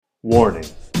Warning: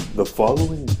 the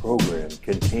following program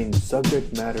contains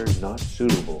subject matter not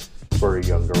suitable for a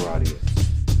younger audience.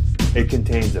 It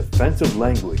contains offensive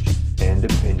language and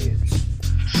opinions.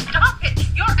 Stop it!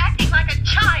 You're acting like a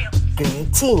child!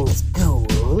 Greetings,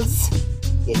 ghouls.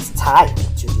 It's time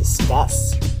to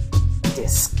discuss,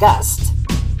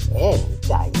 and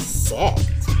dissect.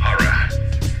 Horror.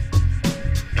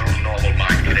 No normal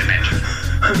mind can imagine.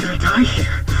 I'm gonna die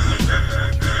here.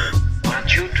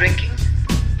 Aren't you drinking?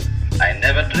 I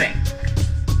never drink.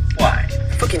 Why?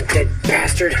 Fucking dead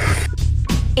bastard.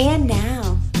 And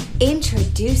now,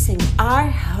 introducing our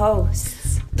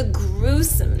hosts, the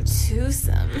gruesome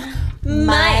twosome,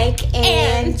 Mike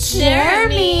and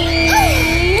Jeremy.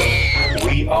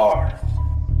 We are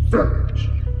Fans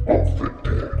of the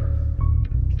Dead.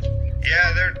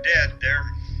 Yeah, they're dead. They're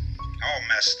all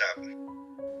messed up.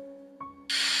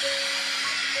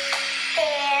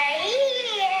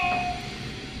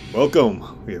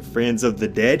 Welcome. We are Friends of the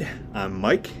Dead. I'm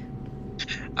Mike,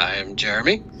 I'm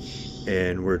Jeremy.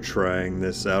 and we're trying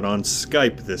this out on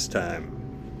Skype this time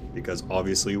because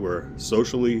obviously we're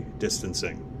socially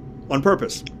distancing on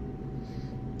purpose.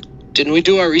 Didn't we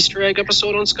do our Easter egg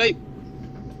episode on Skype?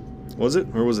 Was it,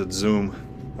 or was it Zoom?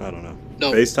 I don't know.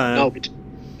 No. FaceTime?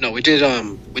 We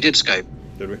did Skype.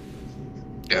 Did we?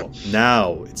 Yeah. Well,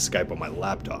 now it's Skype on my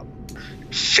laptop.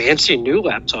 Fancy new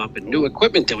laptop and new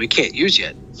equipment that we can't use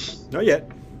yet. Not yet.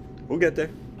 We'll get there.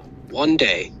 One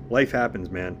day. Life happens,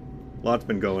 man. Lots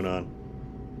been going on.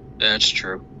 That's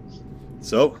true.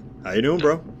 So, how you doing,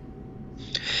 bro?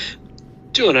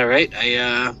 Doing all right.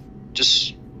 I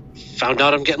just found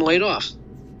out I'm getting laid off.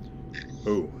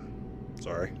 Ooh.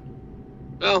 Sorry.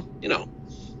 Well,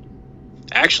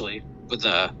 actually, with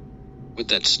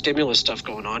that stimulus stuff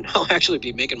going on, I'll actually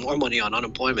be making more money on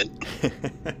unemployment.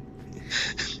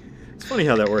 It's funny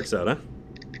how that works out, huh?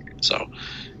 So,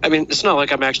 I mean, it's not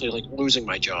like I'm actually losing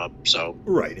my job. So,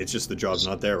 Right. It's just the job's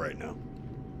not there right now.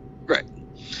 right.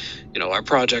 Our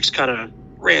projects kind of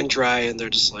ran dry, and they're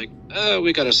just like,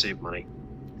 we got to save money.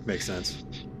 Makes sense.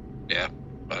 Yeah,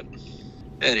 but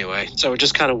anyway, so we're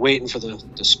just kind of waiting for the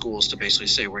schools to basically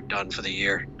say we're done for the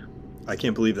year. I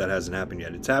can't believe that hasn't happened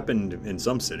yet. It's happened in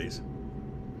some cities.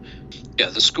 Yeah,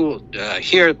 the school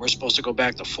here, we're supposed to go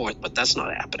back the 4th, but that's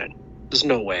not happening. There's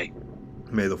no way.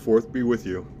 May the 4th be with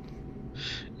you.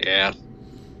 Yeah.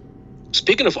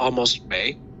 Speaking of almost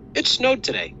May, it snowed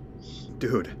today.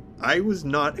 Dude, I was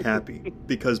not happy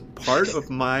because part of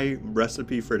my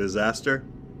recipe for disaster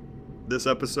this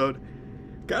episode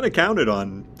kind of counted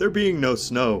on there being no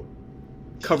snow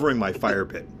covering my fire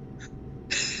pit.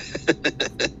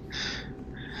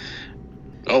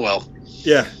 Oh well.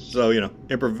 Yeah, so,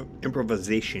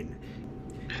 improvisation.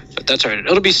 But that's all right.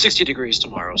 It'll be 60 degrees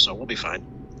tomorrow, so we'll be fine.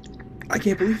 I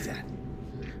can't believe that.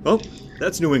 Well,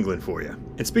 that's New England for you.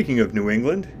 And speaking of New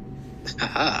England,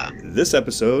 Haha. this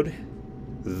episode,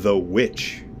 The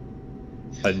Witch,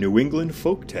 a New England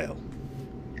folktale.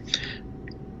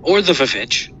 Or the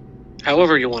VVitch.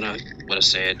 However you want to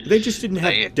say it. They just didn't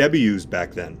have I- W's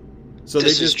back then. So they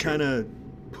This is just true. kind of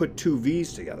put two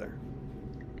V's together.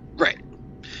 Right.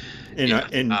 In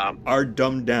Yeah, our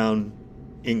dumbed down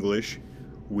English,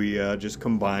 we just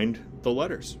combined the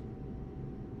letters.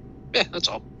 Yeah, that's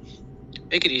all.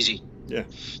 Make it easy. Yeah.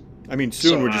 I mean,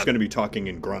 soon So, we're just going to be talking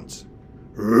in grunts.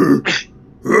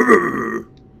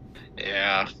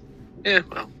 Yeah. Yeah,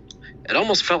 well, it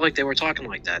almost felt like they were talking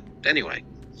like that. Anyway,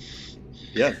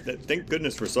 Yeah, thank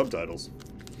goodness for subtitles.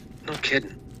 no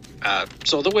kidding.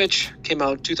 So The Witch came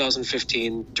out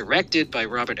 2015, directed by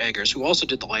Robert Eggers, who also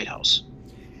did The Lighthouse.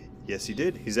 Yes, he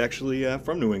did. He's actually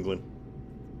from New England.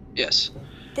 Yes.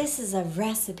 This is a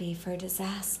recipe for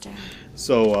disaster.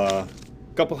 So, a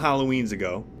couple Halloweens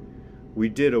ago, we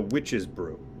did a witch's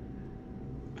brew.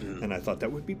 And I thought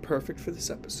that would be perfect for this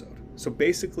episode. So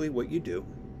basically what you do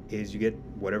is you get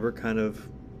whatever kind of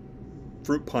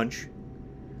fruit punch,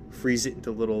 freeze it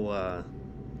into little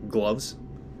gloves,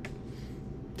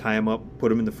 tie them up, put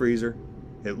them in the freezer.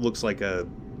 It looks like a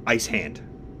ice hand.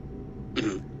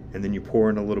 And then you pour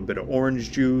in a little bit of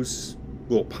orange juice, a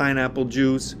little pineapple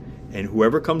juice, and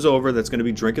whoever comes over that's going to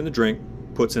be drinking the drink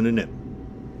puts in a nip.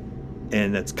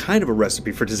 And that's kind of a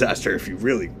recipe for disaster if you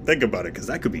really think about it, because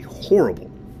that could be horrible.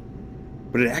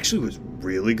 But it actually was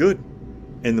really good.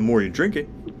 And the more you drink it,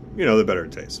 the better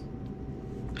it tastes.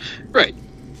 Right.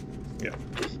 Yeah.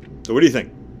 So what do you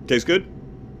think? Tastes good?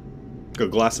 Got a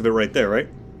glass of it right there, right?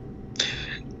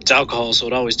 It's alcohol, so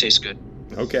it always tastes good.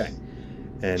 Okay.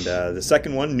 And the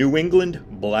second one, New England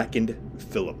Blackened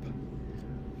Phillip.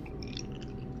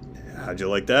 How'd you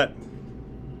like that?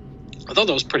 I thought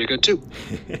that was pretty good, too.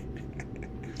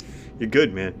 You're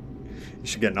good, man. You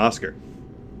should get an Oscar.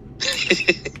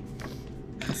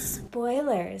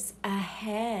 Spoilers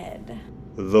ahead.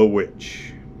 The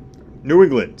Witch. New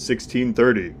England,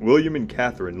 1630. William and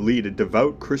Catherine lead a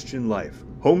devout Christian life,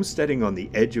 homesteading on the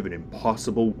edge of an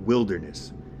impossible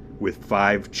wilderness with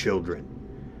 5 children.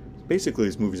 Basically,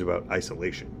 this movie's about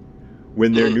isolation.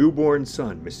 When their newborn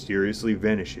son mysteriously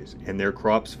vanishes and their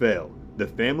crops fail, the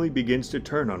family begins to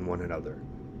turn on one another.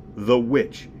 The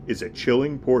Witch is a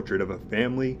chilling portrait of a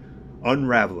family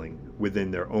unraveling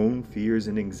within their own fears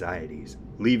and anxieties,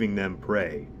 leaving them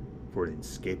prey for an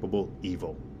inescapable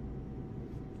evil.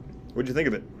 What'd you think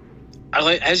of it? I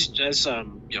like as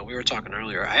we were talking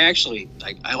earlier. I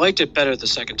liked it better the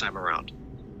second time around.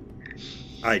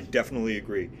 I definitely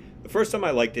agree. The first time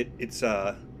I liked it, it's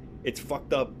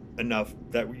fucked up enough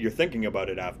that you're thinking about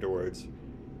it afterwards.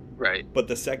 Right. But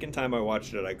the second time I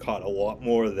watched it, I caught a lot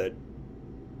more that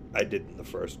I did in the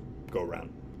first go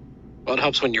round. Well, it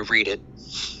helps when you read it.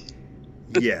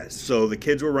 Yeah, so the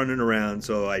kids were running around,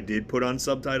 so I did put on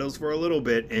subtitles for a little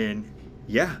bit, and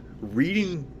yeah,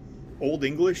 reading Old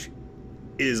English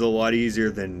is a lot easier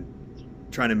than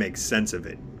trying to make sense of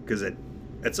it, because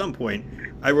at some point,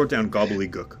 I wrote down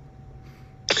gobbledygook.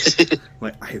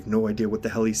 Like, I have no idea what the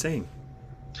hell he's saying.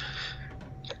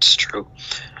 It's true.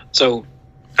 So,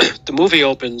 the movie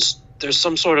opens, there's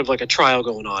some sort of like a trial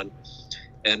going on,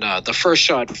 and the first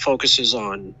shot focuses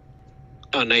on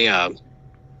a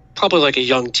probably like a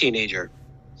young teenager.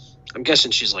 I'm guessing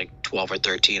she's like 12 or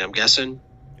 13, I'm guessing.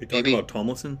 You're talking about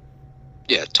Tomlinson?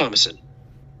 Yeah, Thomason.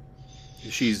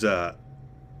 She's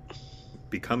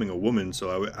becoming a woman,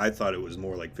 so I thought it was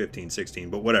more like 15, 16,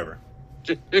 but whatever.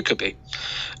 It could be.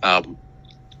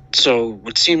 So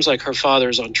it seems like her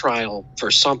father's on trial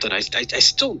for something. I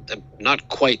still am not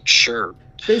quite sure.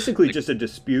 Basically just a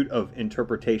dispute of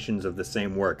interpretations of the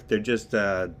same work. They're just,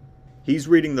 he's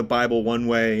reading the Bible one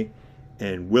way,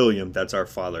 and William, that's our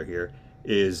father here,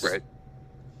 is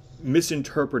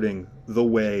misinterpreting the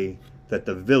way that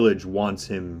the village wants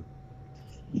him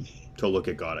to look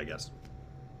at God, I guess.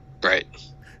 Right.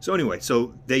 So anyway,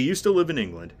 so they used to live in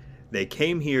England. They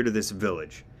came here to this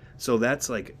village. So that's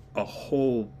like a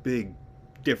whole big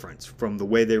difference from the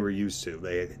way they were used to.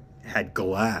 They had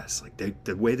glass. Like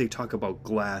the way they talk about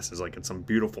glass is like it's some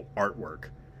beautiful artwork.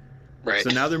 Right. So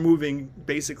now they're moving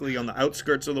basically on the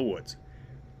outskirts of the woods.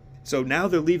 So now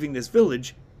they're leaving this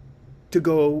village to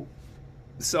go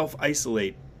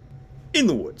self-isolate in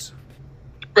the woods.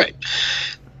 Right.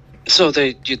 So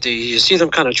you see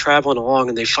them kind of traveling along,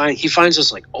 and he finds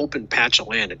this like open patch of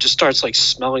land. It just starts like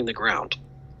smelling the ground.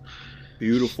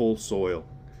 Beautiful soil.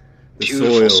 The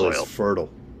Beautiful soil soil. is fertile.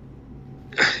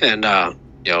 And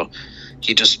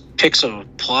he just picks a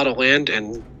plot of land,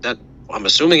 and that I'm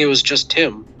assuming it was just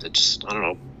him that just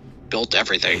built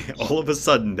everything. All of a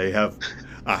sudden, they have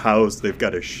a house. They've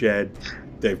got a shed.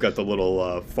 They've got the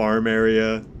little farm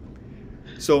area.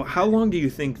 So how long do you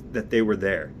think that they were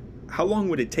there? How long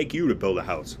would it take you to build a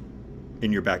house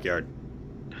in your backyard?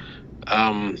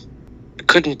 I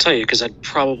couldn't tell you because I'd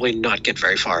probably not get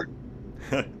very far.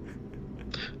 I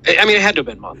mean, it had to have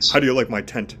been months. How do you like my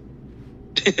tent?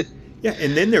 Yeah,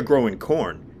 and then they're growing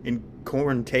corn. And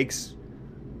corn takes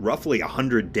roughly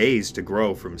 100 days to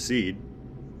grow from seed.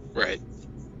 Right.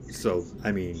 So,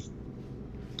 I mean,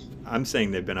 I'm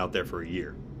saying they've been out there for a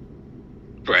year.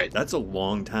 Right. That's a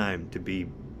long time to be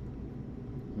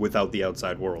without the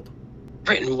outside world.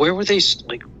 Right, and where were they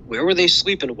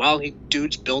sleeping while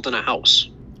dude's building a house?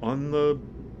 On the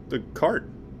cart.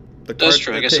 The That's cart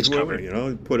true. I that guess they it's put,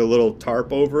 covered. Put a little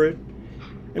tarp over it.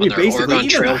 I mean, their basically, Oregon even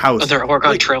Trail, the house. on their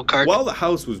Oregon Trail cart. While the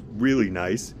house was really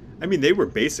nice, I mean, they were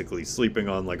basically sleeping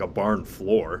on like a barn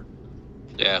floor.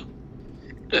 Yeah.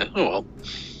 Yeah. Oh well.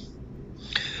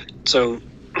 So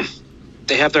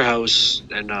they have their house,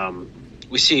 and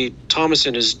we see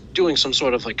Thomason is doing some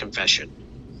sort of like confession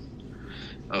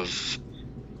of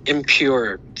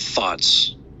impure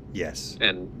thoughts. Yes.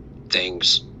 And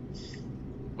things,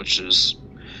 which was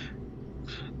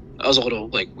a little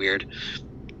like weird,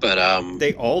 but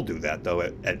they all do that though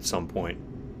at some point,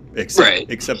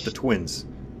 except the twins.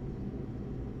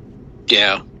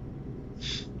 Yeah,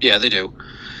 they do.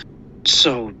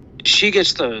 So she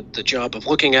gets the job of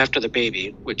looking after the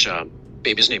baby, which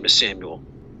baby's name is Samuel.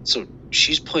 So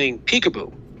she's playing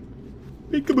peekaboo.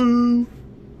 Peekaboo.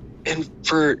 And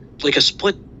for like a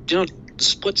split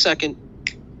second,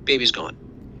 baby's gone.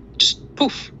 Just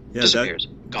poof, disappears.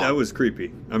 Gone. That was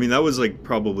creepy. I mean, that was like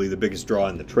probably the biggest draw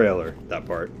in the trailer, that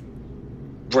part.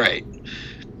 Right.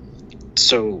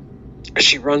 So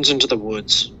she runs into the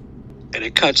woods, and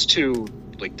it cuts to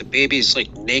like the baby's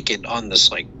like naked on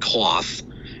this like cloth,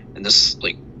 and this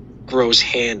like gross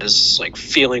hand is like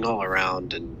feeling all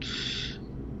around, and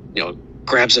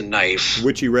grabs a knife.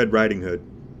 Witchy Red Riding Hood.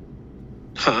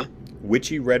 Huh?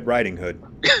 Witchy Red Riding Hood.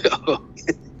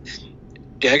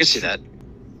 Yeah, I can see that.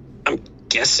 I'm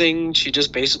guessing she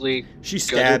just basically... She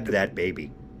stabbed that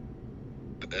baby.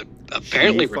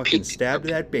 Apparently she fucking stabbed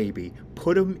that baby,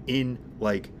 put him in,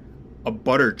 like, a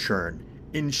butter churn,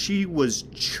 and she was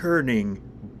churning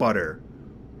butter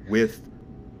with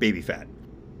baby fat.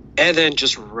 And then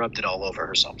just rubbed it all over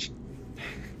herself.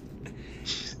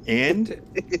 And,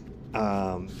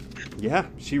 yeah,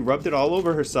 she rubbed it all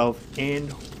over herself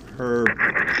and her,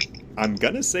 I'm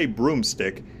gonna say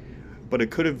broomstick, but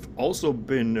it could have also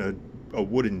been a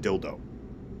wooden dildo.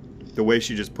 The way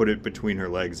she just put it between her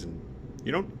legs, and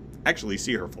you don't actually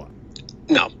see her flop.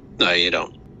 No, you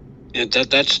don't.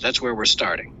 That's where we're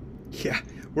starting. Yeah,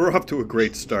 we're off to a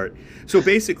great start. So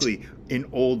basically, in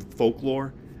old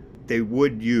folklore, they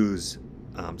would use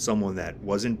someone that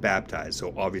wasn't baptized,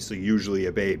 so obviously usually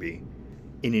a baby,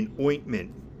 in an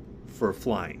ointment for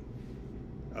flying.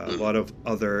 A lot of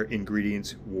other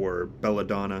ingredients were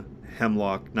belladonna,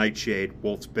 hemlock, nightshade,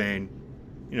 wolfsbane,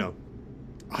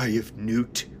 eye of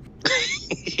newt.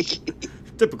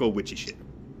 Typical witchy shit.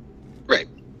 Right.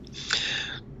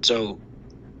 So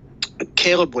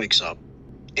Caleb wakes up,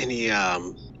 and he,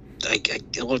 I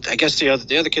guess the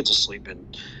other kid's asleep,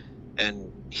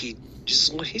 and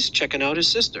he's checking out his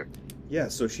sister. Yeah,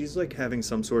 so she's like having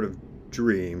some sort of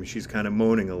dream. She's kind of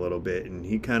moaning a little bit, and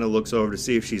he kind of looks over to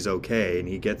see if she's okay, and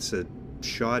he gets a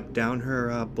shot down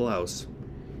her blouse,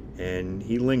 and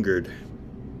he lingered.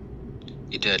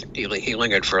 He did. He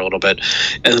lingered for a little bit,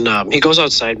 and he goes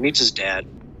outside, meets his dad,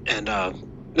 and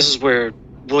this is where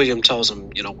William tells him,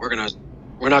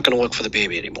 we're not gonna look for the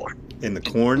baby anymore. And the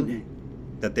corn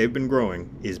that they've been growing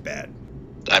is bad.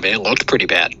 I mean, it looked pretty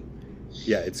bad.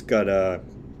 Yeah, it's got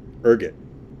ergot.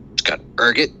 It's got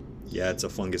ergot? Yeah, it's a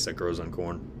fungus that grows on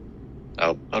corn.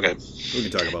 Oh, okay. We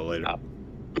can talk about it later.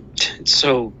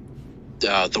 So,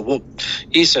 the wolf,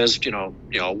 he says,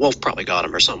 a wolf probably got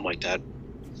him or something like that.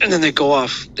 And then they go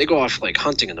off like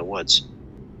hunting in the woods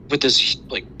with this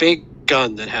like big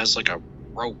gun that has like a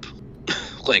rope,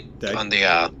 like on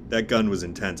the. That gun was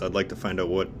intense. I'd like to find out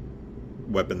what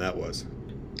weapon that was.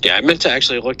 Yeah, I meant to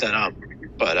actually look that up,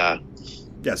 but.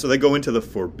 Yeah, so they go into the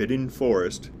forbidden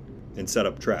forest and set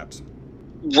up traps.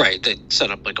 Right, they set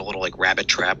up like a little like rabbit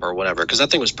trap or whatever, because that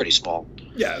thing was pretty small.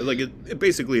 Yeah, like it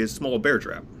basically is a small bear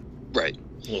trap. Right.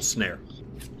 A little snare.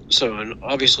 So, and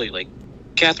obviously, like,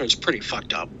 Catherine's pretty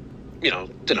fucked up,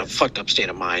 in a fucked up state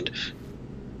of mind.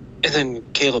 And then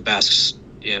Caleb asks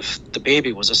if the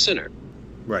baby was a sinner.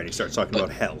 Right, he starts talking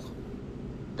about hell.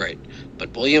 Right,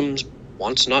 but Williams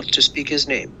wants not to speak his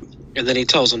name. And then he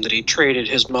tells him that he traded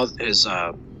his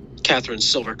Catherine's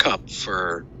silver cup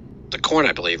for the corn,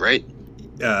 I believe, right?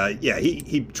 Yeah,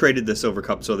 he traded the silver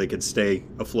cup so they could stay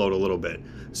afloat a little bit.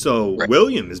 So right.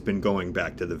 William has been going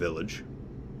back to the village,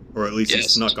 or at least yes. He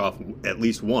snuck off at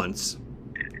least once.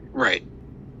 Right.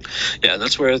 Yeah, and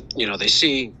that's where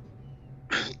they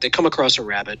come across a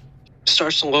rabbit,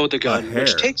 starts to load the gun,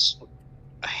 which takes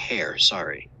a hare.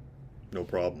 Sorry. No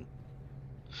problem.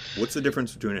 What's the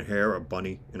difference between a hare, a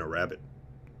bunny, and a rabbit?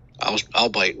 I'll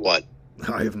bite what?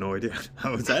 I have no idea. I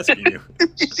was asking you.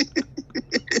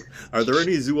 Are there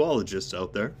any zoologists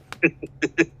out there?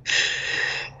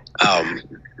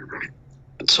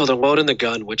 So they're loading the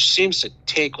gun, which seems to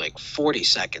take like 40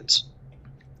 seconds.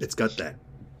 It's got that.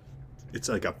 It's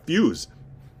like a fuse.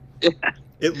 Yeah.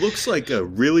 It looks like a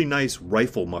really nice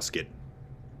rifle musket.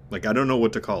 Like, I don't know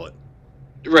what to call it.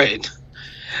 Right.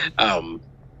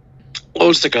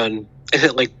 Loads the gun, and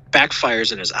it like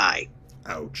backfires in his eye.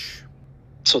 Ouch.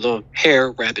 So the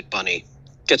hare, rabbit, bunny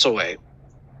gets away.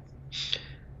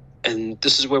 And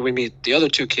this is where we meet the other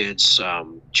two kids,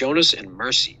 Jonas and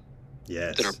Mercy.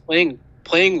 Yes. That are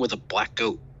playing with a black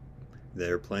goat.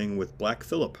 They're playing with Black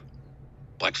Phillip.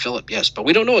 Black Phillip, yes, but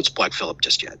we don't know it's Black Phillip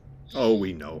just yet. Oh,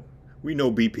 we know. We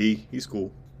know BP. He's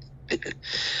cool.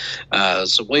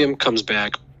 So William comes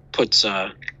back, puts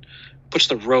the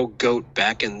rogue goat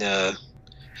back in,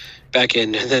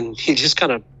 and then he just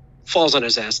kind of falls on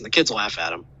his ass, and the kids laugh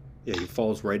at him. Yeah, he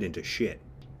falls right into shit.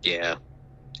 Yeah,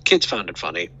 kids found it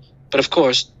funny, but of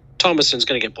course Thomason's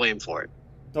gonna get blamed for it.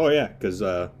 Oh yeah, because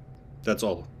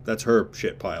that's her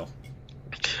shit pile.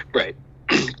 Right.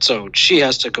 So she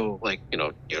has to go, like,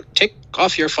 take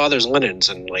off your father's linens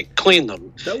and like clean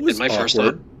them. That was awkward. First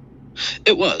thought,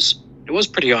 it was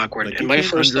pretty awkward. Like, and my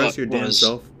first thought your damn was,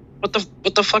 self?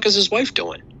 what the fuck is his wife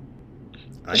doing?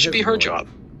 That should be her job.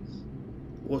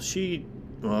 Well,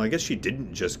 I guess she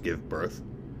didn't just give birth.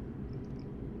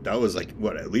 That was like,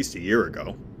 at least a year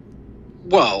ago.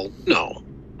 Well, no.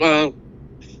 I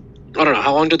don't know.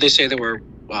 How long did they say they were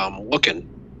looking?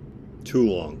 Too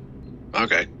long.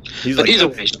 Okay. He's But like, either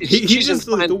way, he she's just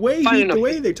in the way fine the enough-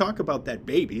 way they talk about that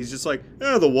baby. He's just like,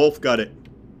 the wolf got it.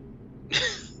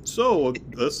 So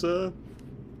let's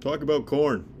talk about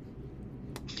corn.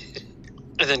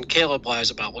 And then Caleb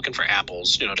lies about looking for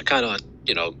apples, to kind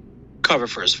of, cover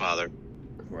for his father.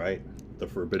 Right. The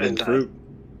forbidden And, fruit.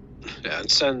 Yeah, and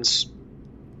sends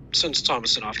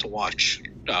Thomason off to wash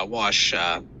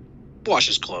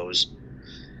his clothes.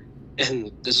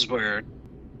 And this is where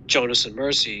Jonas and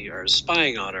Mercy are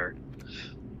spying on her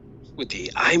with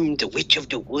the "I'm the witch of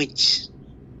the woods.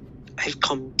 I've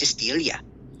come to steal ya."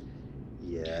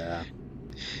 Yeah.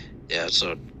 Yeah,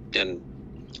 so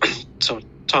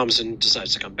Thomason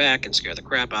decides to come back and scare the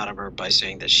crap out of her by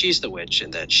saying that she's the witch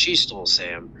and that she stole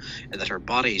Sam and that her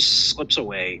body slips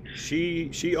away.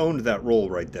 She owned that role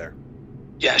right there.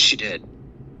 Yeah, she did.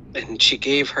 And she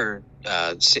gave her,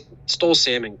 stole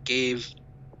Sam and gave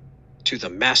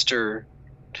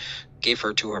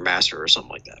her to her master or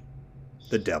something like that.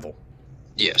 The devil.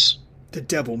 Yes. The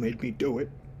devil made me do it.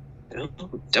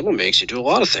 Devil makes you do a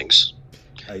lot of things.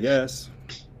 I guess.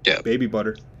 Yeah. Baby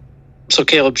butter. So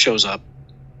Caleb shows up,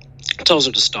 tells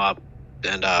her to stop,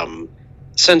 and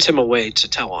sends him away to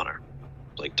tell on her.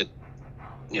 Like,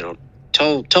 to,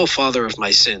 tell father of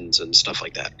my sins and stuff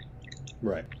like that.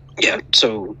 Right. Yeah,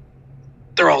 so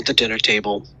they're all at the dinner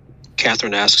table.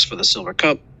 Catherine asks for the silver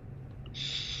cup.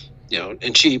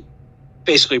 And she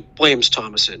basically blames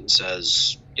Thomason and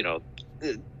says,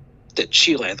 that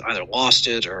she either lost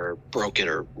it or broke it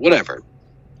or whatever.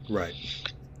 Right.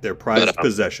 Their prized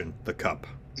possession, the cup.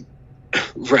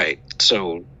 Right.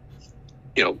 So,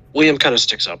 William kind of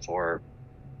sticks up for her.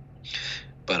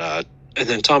 But, and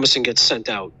then Thomason gets sent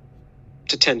out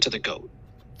to tend to the goat.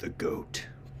 The goat.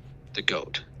 The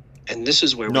goat. And this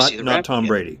is where we Not see the not rabbit Tom again.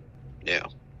 Brady. Yeah.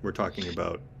 We're talking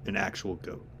about an actual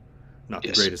goat. Not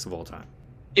Yes. the greatest of all time.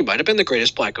 He might have been the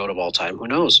greatest black goat of all time. Who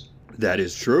knows? That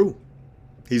is true.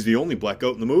 He's the only black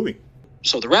goat in the movie.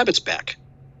 So the rabbit's back.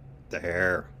 The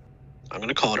hare. I'm going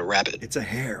to call it a rabbit. It's a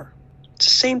hare. It's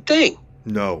the same thing.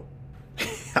 No.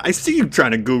 I see you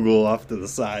trying to Google off to the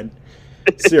side.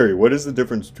 Siri, what is the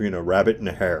difference between a rabbit and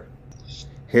a hare?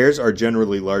 Hares are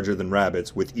generally larger than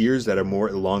rabbits, with ears that are more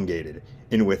elongated,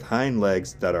 and with hind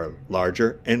legs that are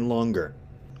larger and longer.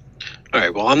 All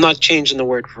right, well, I'm not changing the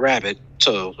word rabbit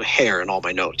to hare in all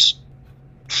my notes.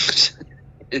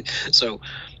 So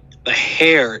the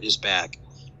hare is back.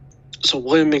 So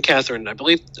William and Catherine, I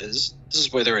believe this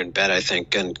is where they're in bed, I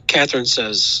think. And Catherine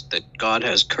says that God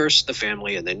has cursed the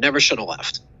family and they never should have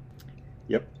left.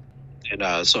 Yep.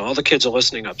 And so all the kids are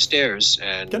listening upstairs.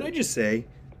 And Can I just say,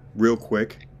 real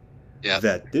quick, Yeah.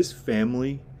 that this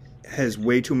family has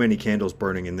way too many candles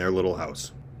burning in their little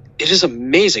house. It is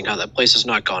amazing how that place has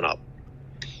not gone up.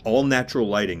 All natural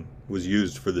lighting was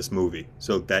used for this movie,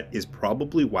 so that is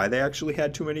probably why they actually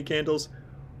had too many candles.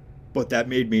 But that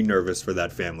made me nervous for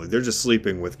that family. They're just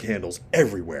sleeping with candles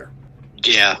everywhere.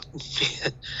 Yeah.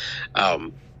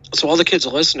 So all the kids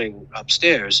are listening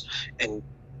upstairs, and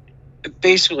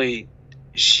basically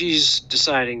she's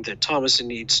deciding that Thomason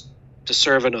needs to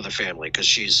serve another family because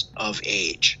she's of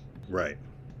age, Right.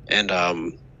 and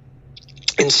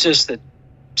insists that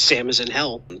Sam is in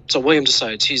hell. So William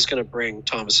decides he's going to bring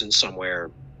Thomason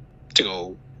somewhere to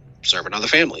go serve another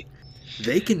family.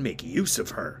 They can make use of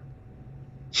her,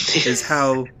 is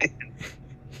how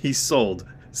he sold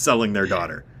selling their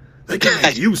daughter. They can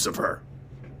make use of her.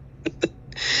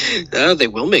 They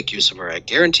will make use of her, I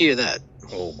guarantee you that.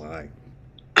 Oh my.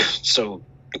 So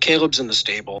Caleb's in the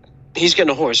stable. He's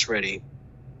getting a horse ready.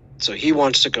 So he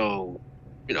wants to go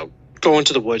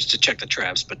into the woods to check the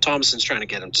traps, but Thomason's trying to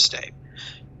get him to stay.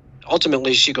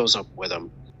 Ultimately, she goes up with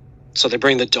him. So they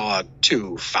bring the dog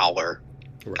to Fowler,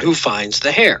 Right. who finds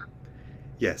the hare.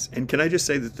 Yes, and can I just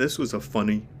say that this was a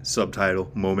funny subtitle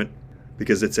moment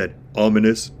because it said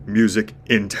ominous music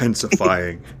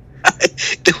intensifying.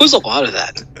 There was a lot of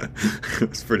that. It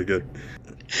was pretty good.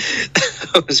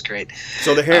 That was great.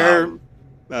 So the hare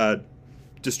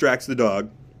distracts the dog.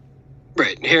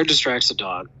 Right, hare distracts the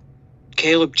dog.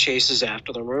 Caleb chases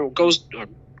after them, or goes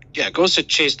to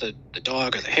chase the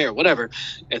dog or the hare, whatever,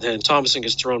 and then Thomason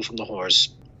gets thrown from the horse.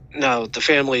 Now the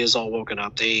family is all woken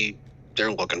up.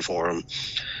 They're looking for him.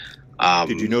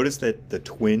 Did you notice that the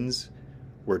twins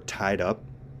were tied up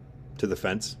to the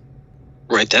fence?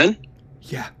 Right then?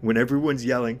 Yeah, when everyone's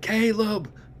yelling,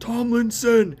 Caleb,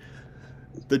 Tomlinson,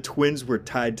 the twins were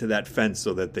tied to that fence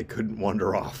so that they couldn't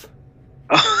wander off.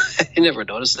 Oh, I never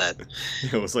noticed that.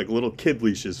 It was like little kid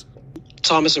leashes.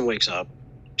 Thomason wakes up.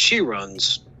 She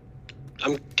runs.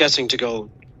 I'm guessing to go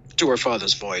do her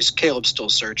father's voice. Caleb's still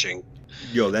searching.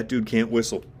 Yo, that dude can't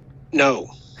whistle.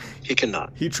 No. he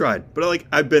cannot. He tried, but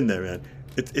I've been there, man.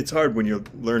 It's hard when you're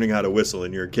learning how to whistle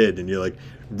and you're a kid and you're like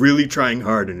really trying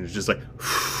hard and it's just like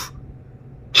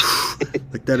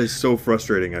like that is so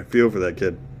frustrating. I feel for that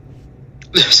kid.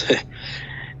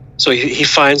 So he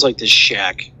finds like this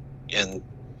shack in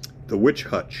the witch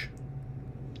hutch.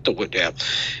 Yeah,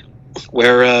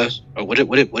 where what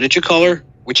did you call her?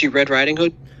 Witchy Red Riding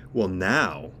Hood? Well,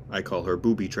 now I call her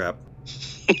Booby Trap.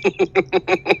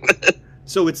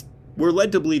 So we're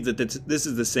led to believe that this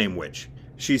is the same witch.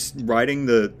 She's wearing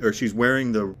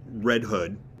the red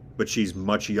hood, but she's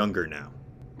much younger now.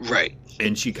 Right.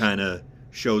 And she kind of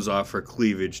shows off her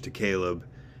cleavage to Caleb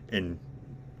and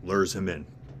lures him in.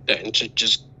 And she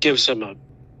just gives him a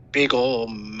big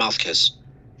old mouth kiss.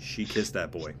 She kissed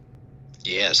that boy.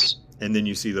 Yes. And then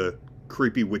you see the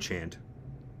creepy witch hand.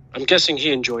 I'm guessing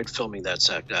he enjoyed filming that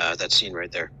scene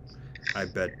right there. I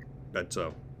bet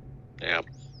so. Yeah.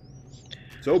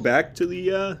 So back to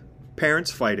the parents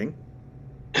fighting.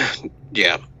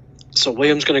 Yeah. So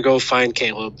William's gonna go find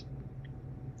Caleb.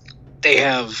 They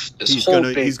have this He's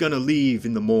gonna leave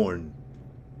in the morn.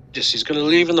 Yes, he's gonna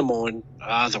leave in the morning.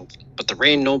 But the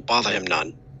rain don't bother him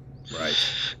none. Right.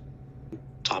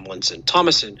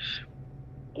 Thomason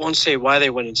won't say why they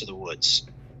went into the woods,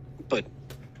 but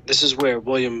this is where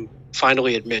William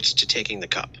finally admits to taking the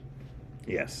cup.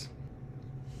 Yes.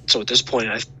 So at this point,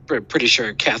 I'm pretty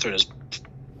sure Catherine has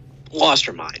lost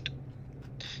her mind,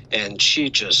 and she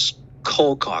just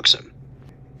cold cocks him.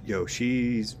 Yo,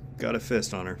 she's got a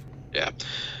fist on her. Yeah.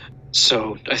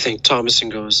 So I think Thomason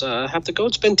goes, have the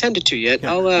goats been tended to yet?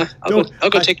 Yeah. I'll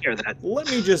go take care of that. Let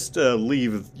me just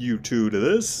leave you two to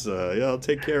this. Yeah, I'll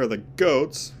take care of the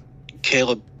goats.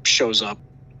 Caleb shows up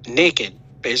naked,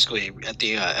 basically at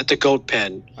the goat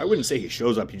pen. I wouldn't say he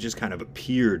shows up. He just kind of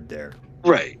appeared there.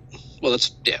 Right. Well, that's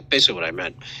basically what I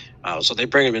meant. So they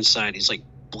bring him inside. He's like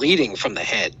bleeding from the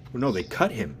head. Well, no, they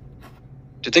cut him.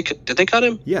 Did they cut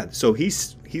him? Yeah. So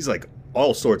he's like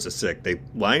all sorts of sick. They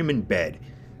lie him in bed.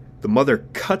 The mother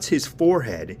cuts his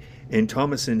forehead, and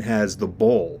Thomason has the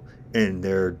bowl, and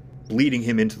they're bleeding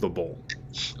him into the bowl.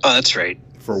 Oh, that's right.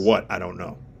 For what? I don't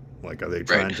know. Like, are they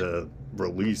trying to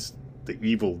release the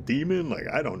evil demon? Like,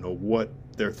 I don't know what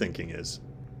their thinking is.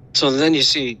 So then you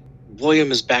see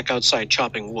William is back outside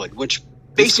chopping wood, which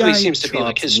basically seems to be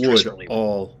like his stress wood reliever.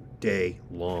 All day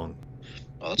long.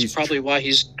 Well, that's probably why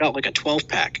he's got like a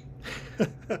 12-pack.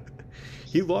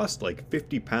 He lost like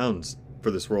 50 pounds for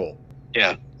this role.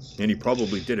 Yeah. And he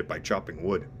probably did it by chopping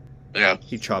wood. Yeah.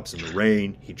 He chops in the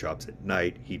rain. He chops at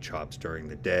night. He chops during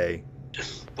the day.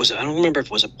 I don't remember if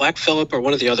it was a Black Phillip or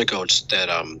one of the other goats that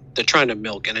they're trying to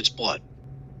milk, and it's blood.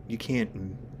 You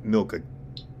can't milk a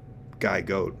guy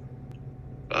goat.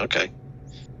 Okay.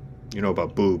 You know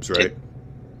about boobs, right?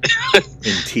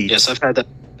 And teeth. Yes, I've had that.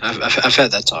 I've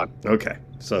had that talk. Okay,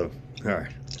 so all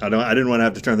right. I didn't want to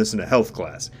have to turn this into health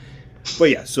class, but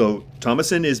yeah. So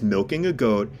Thomason is milking a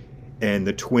goat, and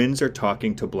the twins are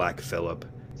talking to Black Phillip.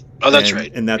 Oh, that's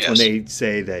right. And that's when they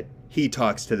say that he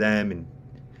talks to them and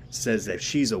says that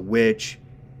she's a witch,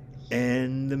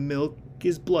 and the milk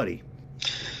is bloody.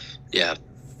 Yeah.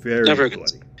 Very Never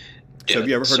bloody. Yeah, So have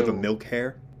you ever heard of a milk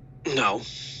hare? No.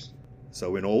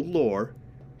 So in old lore,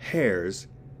 hares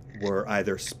were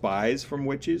either spies from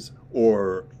witches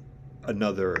or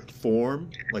another form,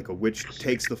 like a witch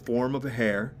takes the form of a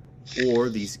hare, or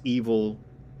these evil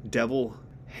devil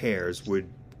hares would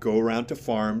go around to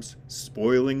farms,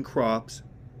 spoiling crops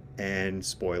and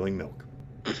spoiling milk.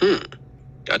 Mm-hmm.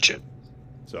 Gotcha.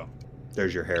 So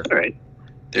there's your hare. All right.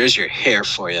 There's your hair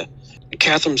for you.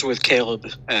 Catherine's with Caleb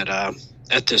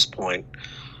at this point,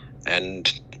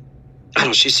 and I don't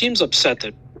know, she seems upset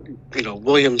that,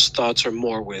 William's thoughts are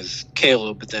more with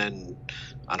Caleb than,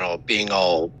 I don't know, being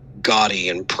all gaudy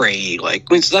and prey. Like,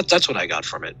 that's what I got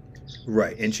from it.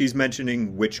 Right, and she's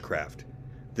mentioning witchcraft.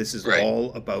 This is Right.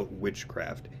 all about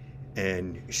witchcraft.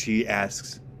 And she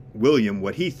asks William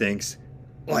what he thinks.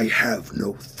 I have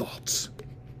no thoughts.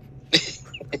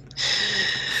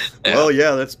 Well,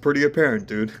 yeah, that's pretty apparent,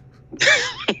 dude.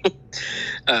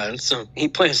 So he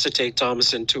plans to take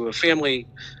Thomason to a family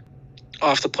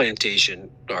off the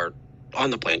plantation, or on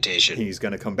the plantation. He's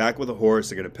going to come back with a horse.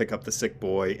 They're going to pick up the sick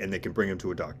boy, and they can bring him to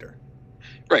a doctor.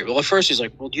 Right. Well, at first he's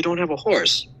like, well, you don't have a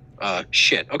horse.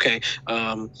 Shit. Okay.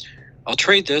 I'll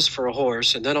trade this for a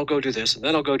horse, and then I'll go do this, and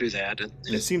then I'll go do that. And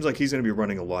it seems like he's going to be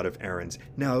running a lot of errands.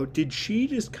 Now, did she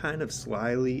just kind of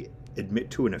slyly admit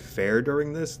to an affair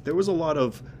during this? There was a lot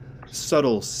of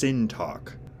subtle sin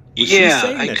talk. Was she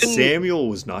saying that Samuel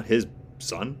was not his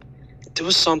son? There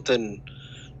was something.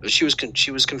 She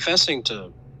was confessing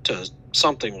to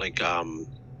something like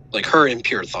her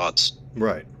impure thoughts.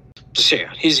 Right. So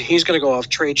yeah, he's gonna go off,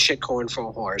 trade shit corn for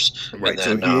a horse. Right.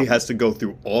 And then, So he has to go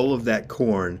through all of that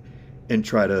corn and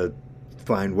try to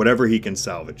find whatever he can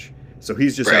salvage. So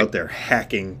he's just Right. out there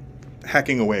hacking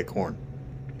away at corn.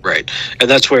 Right, and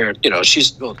that's where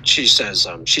she says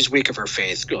she's weak of her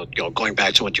faith. Going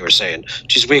back to what you were saying,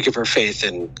 she's weak of her faith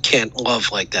and can't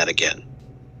love like that again.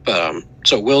 But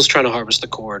so Will's trying to harvest the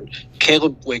corn.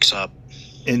 Caleb wakes up.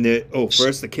 And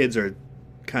first the kids are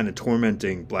kind of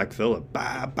tormenting Black Phillip.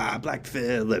 Bye, bye, Black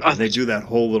Phillip. Oh, And they do that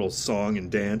whole little song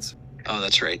and dance. Oh,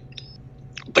 that's right.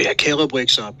 But yeah, Caleb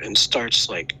wakes up and starts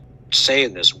like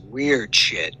saying this weird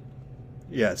shit.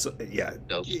 Yeah, so, yeah.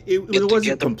 No, It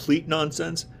wasn't complete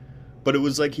nonsense, but it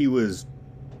was like he was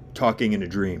talking in a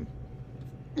dream.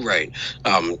 Right.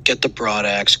 Get the broad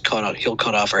axe, he'll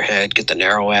cut off her head. Get the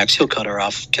narrow axe, he'll cut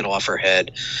off her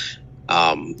head.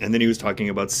 And then he was talking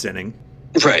about sinning.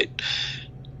 Right.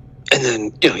 And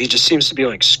then, he just seems to be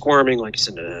like squirming like he's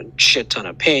in a shit ton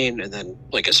of pain. And then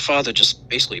like his father just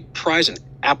basically pries an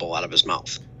apple out of his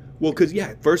mouth. Well, because,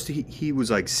 at first he was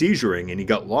like seizuring and he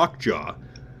got lockjaw.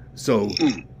 So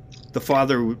the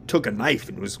father took a knife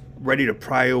and was ready to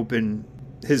pry open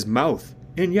his mouth.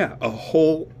 And a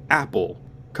whole apple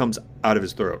comes out of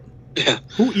his throat. Yeah.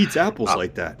 Who eats apples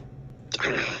like that?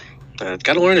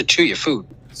 Gotta learn to chew your food.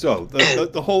 So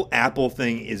the whole apple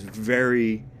thing is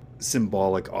very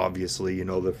symbolic, obviously,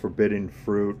 the forbidden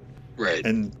fruit. Right.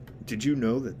 And did you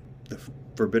know that the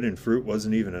forbidden fruit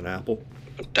wasn't even an apple?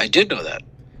 I did know that.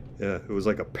 Yeah, it was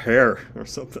like a pear or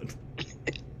something.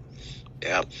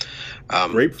 Yeah.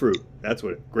 Grapefruit. That's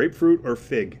grapefruit or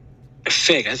fig.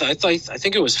 Fig. I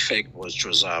think it was fig, which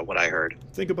was what I heard.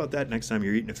 Think about that next time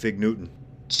you're eating a fig Newton.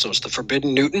 So it's the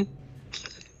forbidden Newton?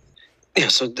 Yeah,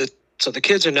 so the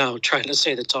kids are now trying to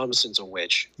say that Thomason's a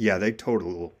witch. Yeah, they total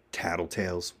little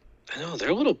tattletales. I know,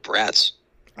 they're little brats.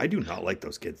 I do not like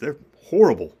those kids. They're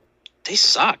horrible. They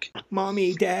suck.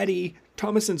 Mommy, Daddy,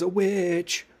 Thomason's a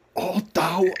witch. Art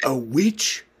thou a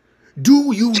witch?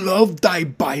 Do you love thy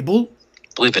Bible?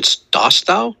 I believe it's dost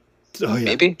thou? Oh, yeah.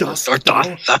 Maybe? Dost Or thou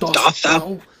doth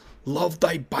thou? love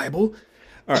thy Bible?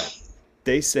 All right.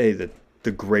 They say that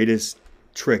the greatest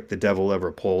trick the devil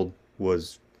ever pulled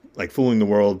was like fooling the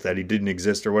world that he didn't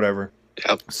exist or whatever.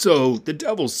 Yep. So the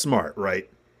devil's smart, right?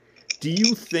 Do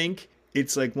you think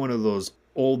it's like one of those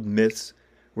old myths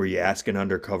where you ask an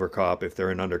undercover cop if they're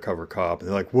an undercover cop and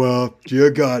they're like, well, you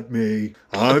got me.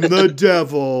 I'm the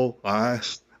devil. I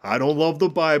don't love the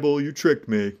Bible. You tricked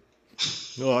me.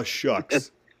 Oh,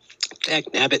 shucks. Heck,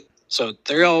 nabbit. So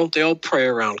they all pray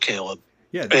around Caleb.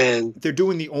 Yeah, and they're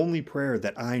doing the only prayer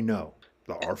that I know.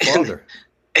 The Our Father.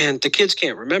 And the kids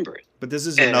can't remember it. But this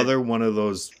is another one of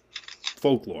those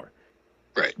folklore.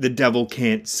 Right. The devil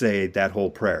can't say that whole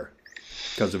prayer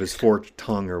because of his forked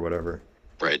tongue or whatever.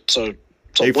 Right. So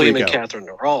They William freak and out. Catherine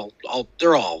are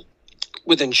all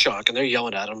within shock, and they're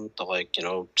yelling at him. They're like,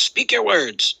 speak your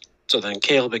words. So then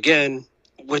Caleb again,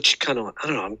 which kind of, I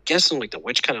don't know, I'm guessing like the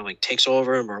witch kind of like takes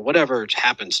over him or whatever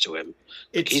happens to him.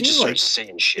 It He seemed just like starts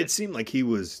saying shit. it seemed like he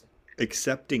was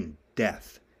accepting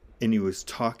death and he was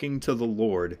talking to the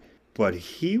Lord, but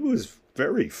he was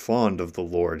very fond of the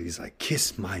Lord. He's like,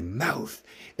 kiss my mouth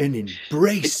and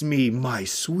embrace me, my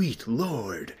sweet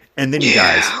Lord. And then he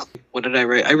dies. What did I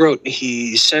write? I wrote,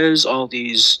 he says all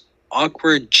these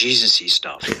awkward Jesus-y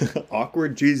stuff.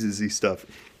 Awkward Jesus-y stuff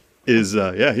is,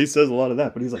 he says a lot of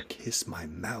that, but he's like, kiss my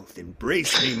mouth,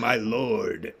 embrace me, my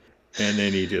Lord. And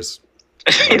then he just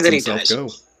And lets then he himself dies.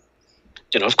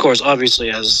 go. Of course, obviously,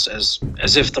 as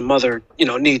if the mother,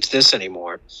 needs this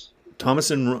anymore.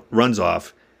 Thomason runs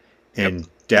off, and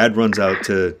Dad runs out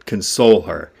to console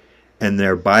her, and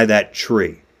they're by that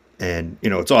tree. And,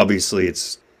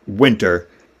 it's winter,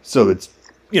 so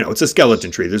it's a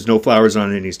skeleton tree. There's no flowers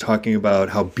on it, and he's talking about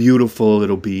how beautiful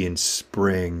it'll be in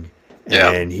spring.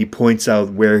 Yeah. And he points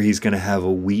out where he's going to have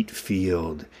a wheat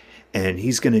field, and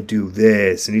he's going to do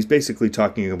this. And he's basically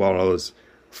talking about all his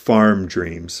farm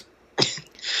dreams.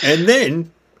 And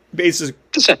then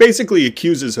basically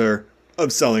accuses her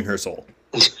of selling her soul.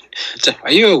 So,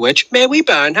 are you a witch? May we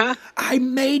burn, huh? I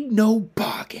made no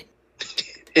bargain.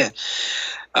 Yeah.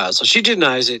 So she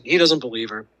denies it. He doesn't believe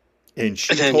her. And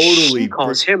she And then totally she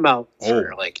calls him out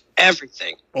for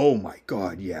everything. Oh my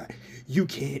God, yeah. You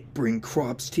can't bring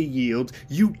crops to yield.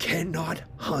 You cannot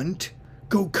hunt.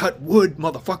 Go cut wood,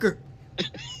 motherfucker.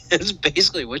 It's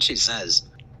basically what she says.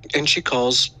 And she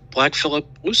calls Black Phillip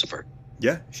Lucifer.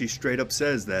 Yeah, she straight up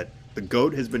says that the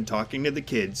goat has been talking to the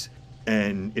kids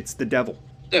and it's the devil.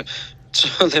 Yeah.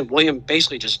 So then William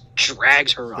basically just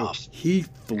drags her off. He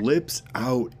flips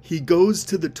out. He goes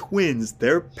to the twins.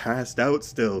 They're passed out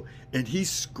still. And he's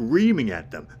screaming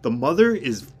at them. The mother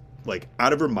is like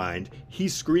out of her mind.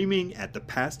 He's screaming at the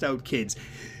passed out kids,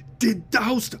 "Did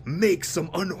thou make some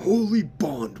unholy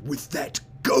bond with that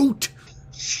goat?"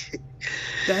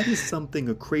 That is something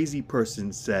a crazy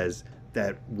person says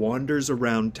that wanders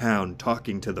around town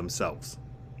talking to themselves.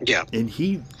 Yeah. And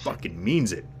he fucking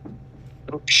means it.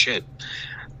 Oh, shit.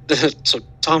 So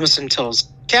Thomason tells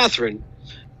Catherine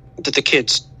that the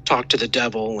kids talk to the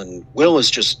devil, and Will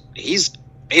is he's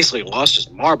basically lost his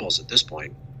marbles at this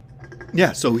point.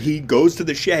 Yeah, so he goes to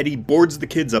the shed, he boards the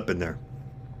kids up in there.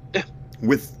 Yeah.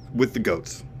 With the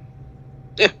goats.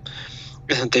 Yeah.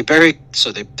 And they bury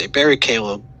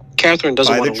Caleb. Catherine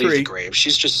doesn't By want the to leave the tree. grave.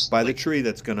 She's just By the tree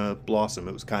that's gonna blossom.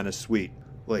 It was kind of sweet.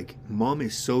 Like, Mom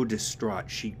is so distraught,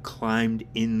 she climbed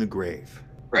in the grave.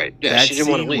 right. Yeah, That she didn't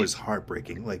want to scene leave. was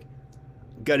heartbreaking. Like,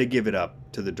 gotta give it up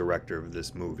to the director of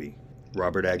this movie.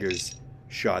 Robert Eggers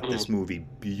shot this movie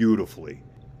beautifully.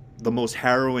 The most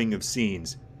harrowing of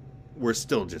scenes were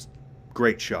still just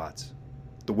great shots.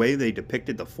 The way they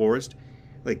depicted the forest,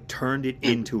 like, turned it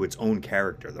into its own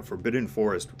character. The Forbidden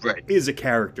Forest Right. is a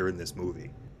character in this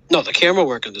movie. No, the camera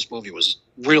work in this movie was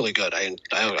really good.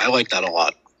 I like that a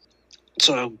lot.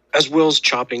 So as Will's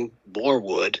chopping more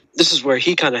wood, this is where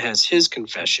he kind of has his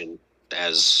confession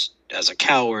as a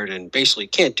coward and basically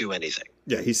can't do anything.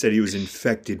 Yeah, he said he was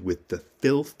infected with the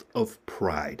filth of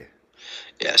pride.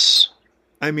 Yes.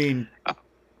 I mean,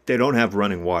 they don't have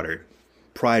running water.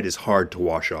 Pride is hard to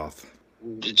wash off.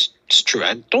 It's true.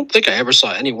 I don't think I ever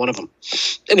saw any one of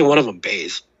them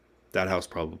bathe. That house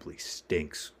probably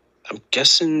stinks. I'm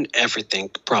guessing everything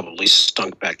probably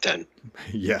stunk back then.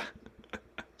 Yeah.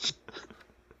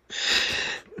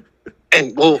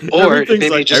 And or Everything's maybe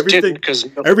like- it just everything- didn't because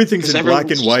Everything's in black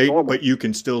and everyone's white, normal. but you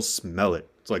can still smell it.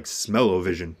 It's like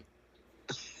smell-o-vision.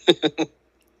 The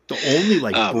only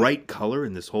bright color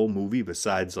in this whole movie,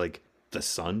 besides like the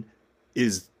sun,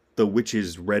 is the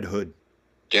witch's red hood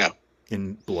Yeah.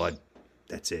 and blood.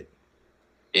 That's it.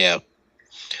 Yeah.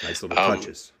 Nice little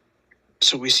touches.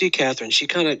 So we see Catherine. She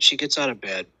gets out of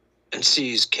bed and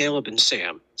sees Caleb and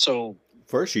Sam. So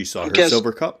First, she saw her guess-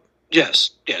 silver cup.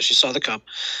 yes, she saw the cup.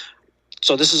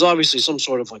 So this is obviously some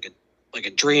sort of like a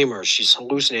dream, or she's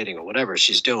hallucinating, or whatever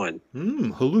she's doing.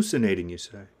 Hallucinating, you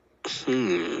say?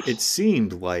 It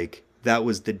seemed like that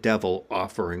was the devil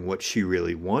offering what she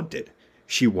really wanted.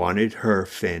 She wanted her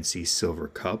fancy silver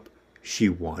cup. She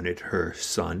wanted her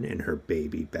son and her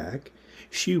baby back.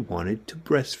 She wanted to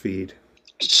breastfeed.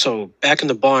 So back in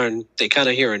the barn, they kind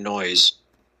of hear a noise,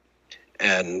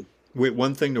 and Wait,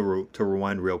 one thing to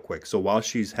rewind real quick. So while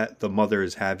the mother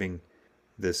is having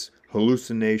this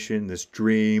hallucination, this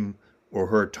dream, or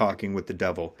her talking with the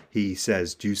devil, he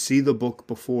says, "Do you see the book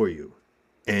before you?"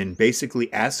 And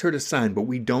basically asks her to sign, but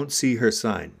we don't see her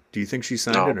sign. Do you think she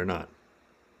signed it or not?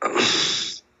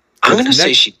 I'm gonna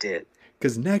say she did.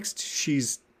 Because next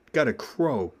she's got a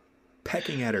crow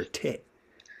pecking at her tit.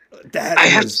 I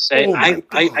have to say, oh my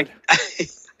God.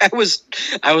 I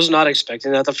was not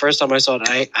expecting that the first time I saw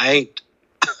it. I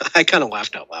kind of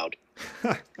laughed out loud.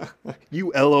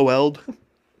 You LOL'd?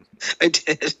 I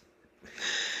did.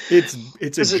 It's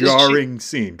a jarring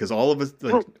scene because all of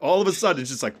a sudden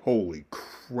it's just like, holy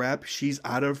crap, she's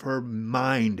out of her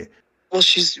mind. Well,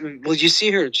 you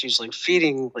see her, she's like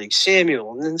feeding like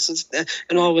Samuel,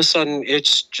 and all of a sudden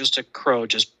it's just a crow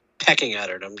just pecking at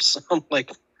her. And I'm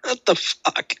like, what the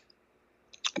fuck?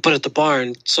 But at the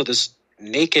barn, so this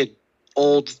naked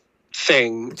old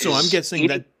thing. So I'm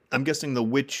guessing the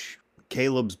witch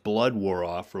Caleb's blood wore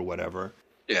off or whatever.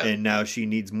 Yeah. And now she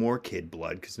needs more kid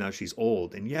blood because now she's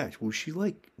old. And yeah, was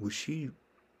she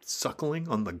suckling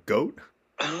on the goat?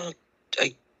 I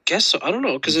guess so. I don't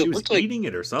know because it was looked like eating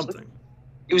it or something.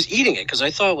 It was eating it because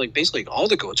I thought like basically all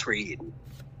the goats were eaten.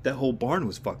 That whole barn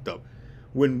was fucked up.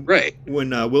 When Right.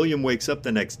 William wakes up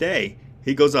the next day,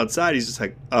 he goes outside. He's just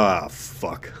like,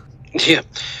 fuck. Yeah.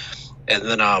 And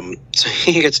then so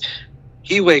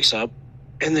he wakes up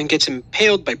and then gets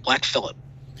impaled by Black Phillip.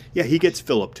 Yeah, he gets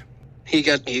Philipped. He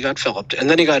got Philliped, and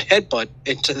then he got headbutt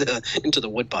into the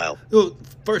woodpile. Well,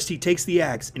 first he takes the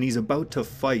axe and he's about to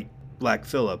fight Black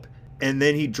Phillip, and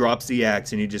then he drops the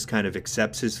axe and he just kind of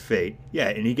accepts his fate. Yeah,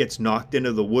 and he gets knocked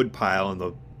into the woodpile and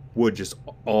the wood just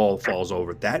all falls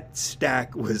over. That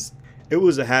stack was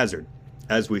a hazard,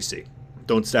 as we see.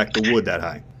 Don't stack the wood that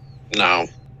high. No.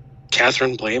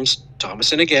 Catherine blames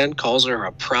Thomason again, calls her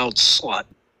a proud slut.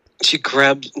 She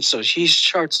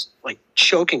starts like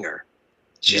choking her.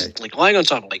 She's like lying on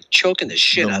top, like choking the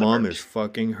shit out of her. The mom is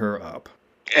fucking her up.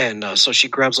 And so she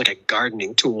grabs like a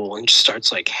gardening tool and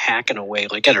starts like hacking away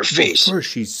like at her face. Well,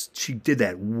 first she did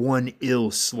that one ill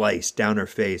slice down her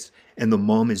face, and the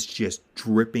mom is just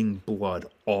dripping blood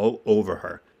all over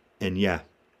her. And yeah,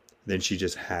 Then she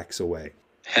just hacks away.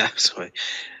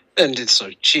 So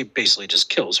she basically just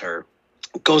kills her.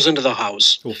 Goes into the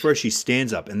house. Well, first she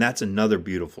stands up, and that's another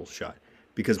beautiful shot.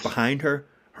 Because behind her,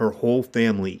 her whole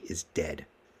family is dead.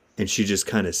 And she just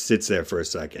kind of sits there for a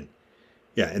second.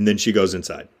 Yeah, and then she goes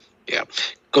inside. Yeah,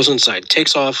 goes inside,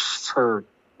 takes off her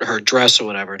dress or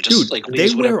whatever. Just Dude, like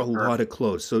leaves they wear a whatever. lot of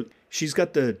clothes. So she's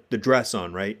got the dress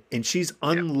on, right? And she's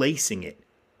unlacing it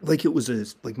like it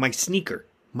was like my sneaker.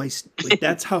 Like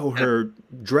that's how her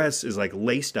dress is like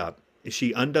laced up.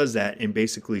 She undoes that and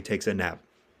basically takes a nap.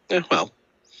 Yeah, well,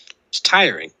 it's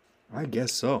tiring. I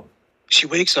guess so. She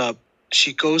wakes up.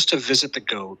 She goes to visit the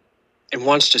goat and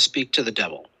wants to speak to the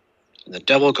devil. And the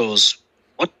devil goes,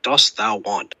 "What dost thou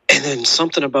want?" And then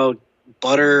something about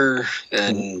butter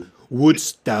and...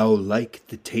 Wouldst thou like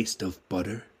the taste of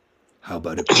butter? How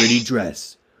about a pretty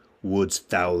dress? Wouldst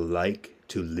thou like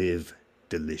to live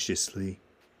deliciously?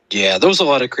 Yeah, there was a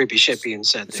lot of creepy shit being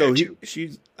said there, So too.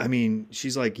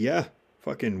 she's like, yeah,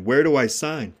 fucking, where do I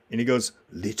sign? And he goes,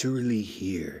 literally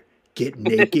here. Get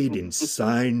naked and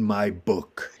sign my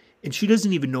book. And she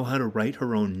doesn't even know how to write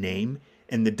her own name.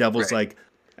 And the devil's like,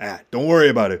 don't worry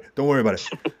about it. Don't worry about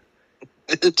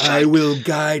it. I will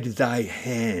guide thy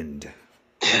hand.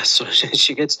 Yeah, so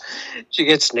she gets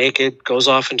naked, goes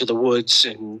off into the woods,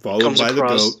 and Followed by the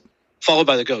goat. Followed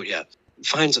by the goat, yeah.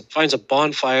 Finds a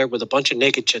bonfire with a bunch of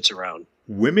naked chits around.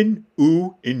 Women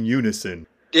ooh in unison.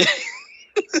 Yeah,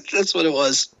 that's what it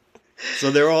was. So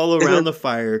they're all around the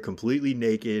fire, completely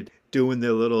naked, doing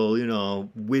their little,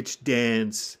 witch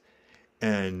dance.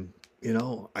 And,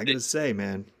 I gotta say,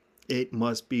 man, it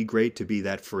must be great to be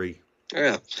that free.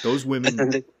 Yeah. Those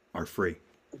women are free.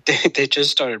 They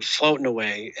just started floating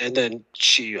away, and then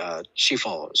she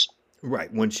follows.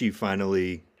 Right, when she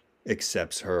finally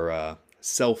accepts her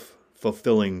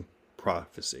self-fulfilling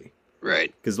prophecy.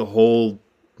 Right. Because the whole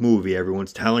movie,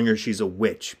 everyone's telling her she's a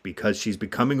witch because she's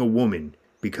becoming a woman,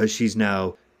 because she's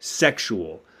now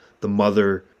sexual. The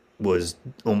mother was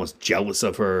almost jealous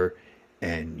of her,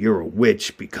 and you're a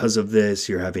witch because of this.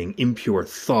 You're having impure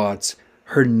thoughts.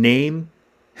 Her name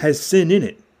has sin in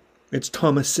it. It's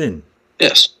Thomasin.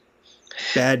 Yes.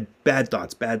 Bad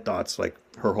thoughts, like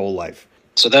her whole life.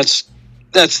 So that's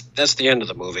the end of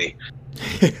the movie.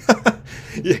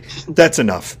 Yeah, that's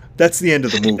enough. That's the end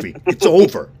of the movie. It's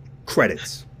over.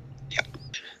 Credits. Yeah.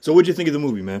 So what'd you think of the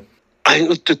movie, man?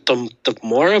 The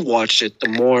more I've watched it, the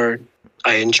more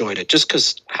I enjoyed it, just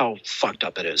because how fucked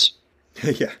up it is.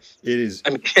 Yeah, it is. I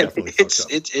mean, definitely fucked up.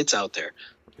 It's out there.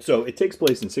 So it takes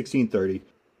place in 1630,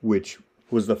 which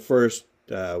was the first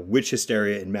witch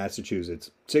hysteria in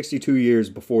Massachusetts, 62 years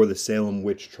before the Salem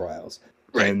witch trials.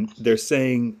 Right. And they're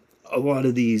saying a lot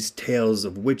of these tales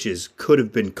of witches could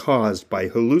have been caused by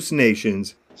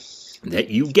hallucinations that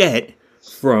you get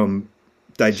from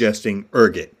digesting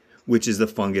ergot, which is the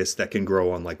fungus that can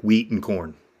grow on like wheat and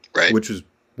corn. Right. Which is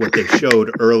what they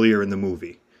showed earlier in the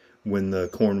movie when the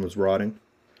corn was rotting.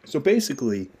 So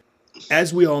basically,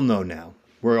 as we all know now,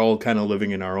 we're all kind of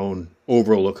living in our own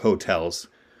overlook hotels.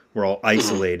 We're all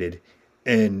isolated.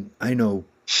 And I know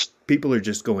people are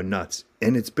just going nuts.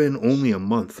 And it's been only a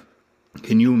month.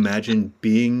 Can you imagine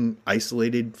being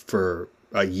isolated for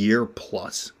a year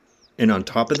plus? And on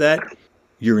top of that,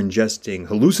 you're ingesting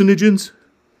hallucinogens?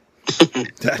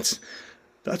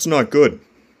 That's not good.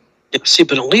 Yeah, see,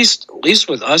 but at least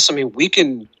with us, I mean, we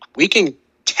can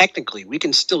technically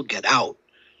still get out.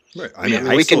 Right. I mean,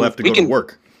 I still have to go to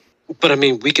work. But I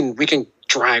mean, we can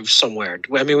drive somewhere.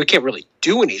 I mean, we can't really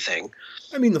do anything.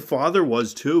 I mean, the father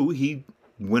was too. He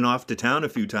went off to town a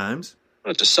few times.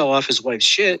 To sell off his wife's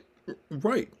shit.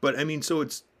 Right. But I mean,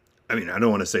 I don't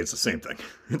want to say it's the same thing.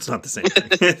 It's not the same thing.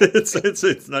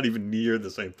 it's not even near the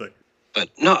same thing. But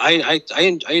no, I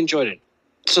enjoyed it.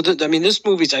 So this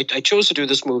movie's I chose to do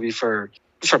this movie for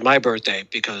my birthday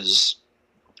because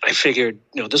I figured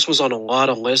this was on a lot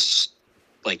of lists,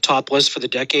 like top lists for the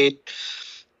decade.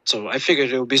 So I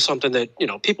figured it would be something that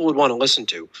people would want to listen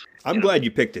to. I'm glad you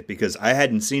picked it because I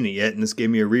hadn't seen it yet, and this gave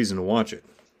me a reason to watch it.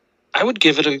 I would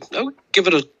give it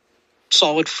a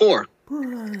solid 4.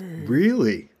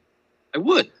 Really? I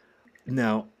would.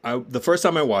 Now, the first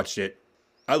time I watched it,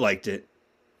 I liked it.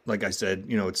 Like I said,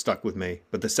 it stuck with me.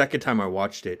 But the second time I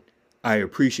watched it, I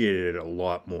appreciated it a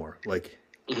lot more. Like,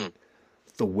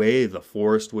 the way the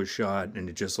forest was shot, and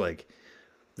it just like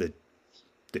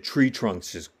the tree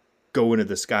trunks just go into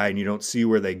the sky, and you don't see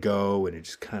where they go, and it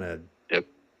just kind of, you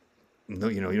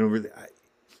don't really. I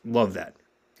love that.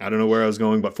 I don't know where I was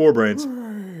going, but 4 brains.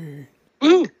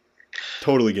 Woo!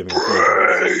 Totally giving it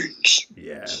 4 brains.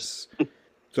 Yes.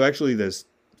 So actually, this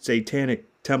Satanic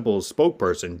Temple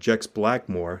spokesperson, Jex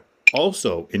Blackmore,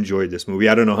 also enjoyed this movie.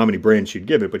 I don't know how many brands she'd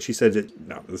give it, but she said it.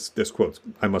 No, this quote,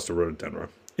 I must have wrote it down wrong.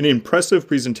 An impressive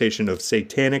presentation of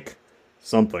satanic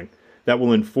something that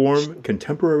will inform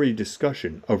contemporary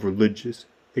discussion of religious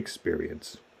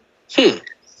experience.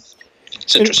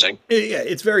 It's interesting. Yeah,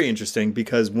 it's very interesting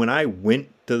because when I went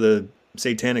to the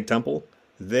Satanic Temple,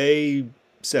 they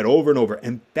said over and over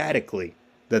emphatically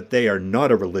that they are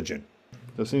not a religion.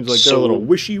 So it seems like they're a little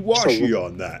wishy-washy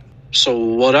on that. So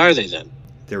what are they then?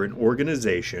 They're an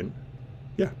organization.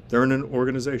 Yeah, they're in an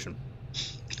organization.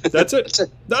 That's it.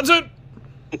 That's it.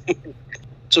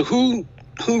 So who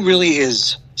really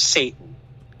is Satan?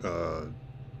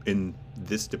 In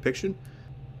this depiction,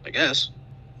 I guess.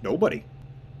 nobody.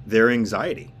 Their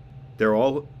anxiety. They're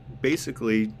all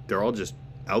just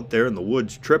out there in the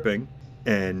woods tripping,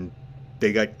 and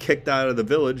they got kicked out of the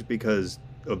village because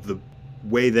of the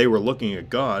way they were looking at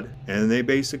God, and they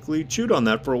basically chewed on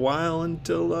that for a while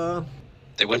until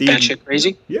They went batshit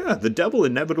crazy? Yeah, the devil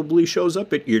inevitably shows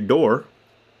up at your door,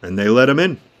 and they let him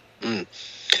in.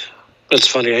 It's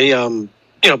funny.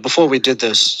 Before we did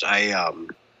this, so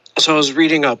I was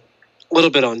reading up a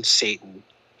little bit on Satan,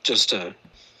 just to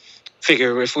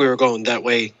figure if we were going that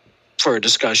way for a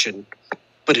discussion.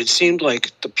 But it seemed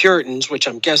like the Puritans, which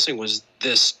I'm guessing was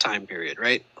this time period,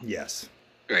 right? Yes.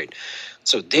 Right.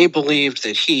 So they believed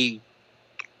that he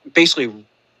basically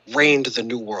reigned the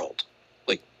New World.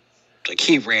 Like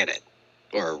he ran it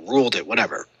or ruled it,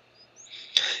 whatever.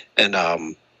 And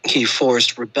he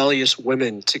forced rebellious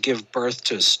women to give birth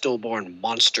to stillborn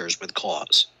monsters with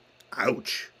claws.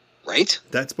 Ouch. Right?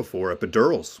 That's before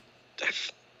epidurals.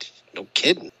 No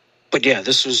kidding. But yeah,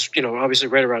 this was, obviously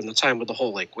right around the time with the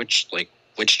whole witch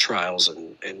trials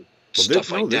and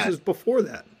stuff like that. This is before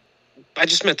that. I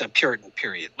just meant that Puritan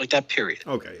period, like that period.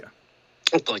 Okay, yeah.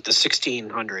 Like the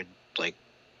 1600,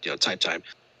 type time.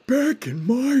 Back in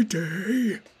my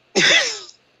day,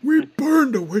 we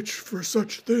burned a witch for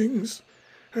such things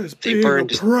as being a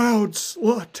proud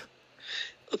slut.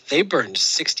 They burned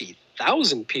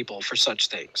 60,000 people for such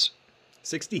things.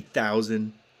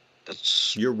 60,000?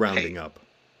 That's... You're rounding up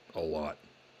a lot.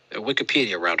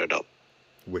 Wikipedia rounded up.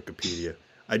 Wikipedia.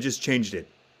 I just changed it.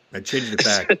 I changed it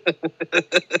back.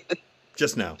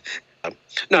 Just now.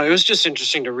 No, it was just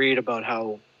interesting to read about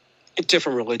how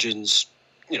different religions,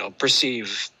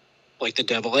 perceive the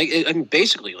devil.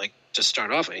 Basically, to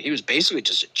start off, he was basically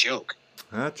just a joke.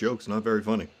 That joke's not very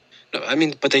funny. No,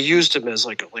 but they used him as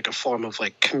like a form of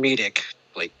comedic,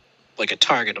 like a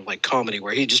target of comedy,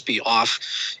 where he'd just be off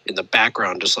in the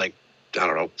background, just I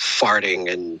don't know,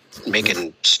 farting and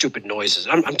making stupid noises.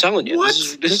 I'm telling you, what?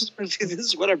 This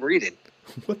is what I'm reading.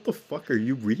 What the fuck are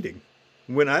you reading?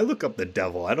 When I look up the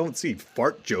devil, I don't see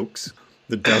fart jokes.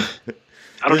 The devil.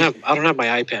 I don't have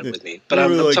my iPad with me, but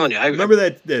I'm telling you. I remember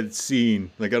that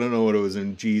scene. I don't know what it was,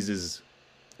 and Jesus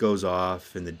goes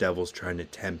off, and the devil's trying to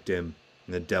tempt him,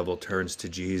 and the devil turns to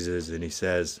Jesus, and he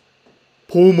says,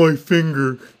 "Pull my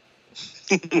finger."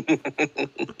 All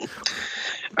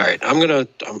right, I'm gonna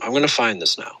find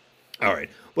this now. All right,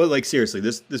 well, seriously,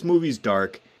 this movie's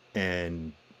dark,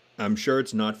 and I'm sure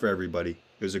it's not for everybody.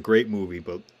 It was a great movie,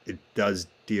 but it does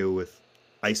deal with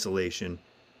isolation,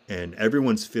 and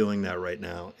everyone's feeling that right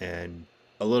now. And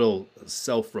a little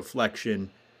self-reflection.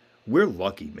 We're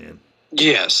lucky, man.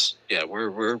 Yes, yeah,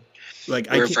 we're very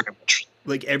much.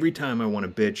 Every time I want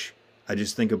to bitch, I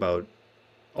just think about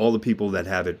all the people that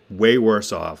have it way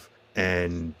worse off.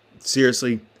 And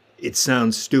seriously, it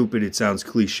sounds stupid, it sounds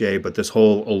cliche, but this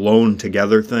whole alone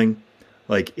together thing,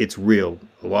 it's real.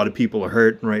 A lot of people are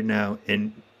hurting right now,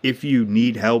 and if you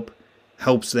need help,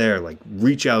 help's there.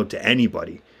 Reach out to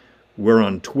anybody. We're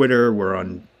on Twitter, we're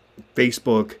on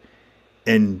Facebook,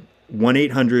 and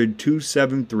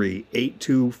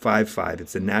 1-800-273-8255.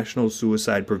 It's the National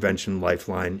Suicide Prevention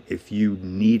Lifeline. If you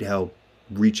need help,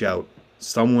 reach out.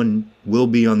 Someone will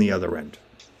be on the other end.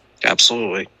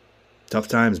 Absolutely. Tough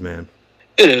times, man.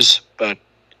 It is, but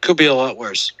could be a lot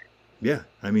worse. Yeah,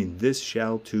 this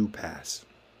shall too pass.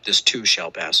 This too shall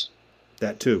pass.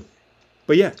 That too.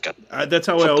 But yeah, that's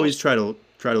how I always try to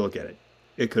look at it.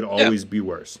 It could always be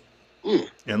worse.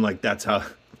 And that's how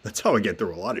I get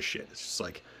through a lot of shit. It's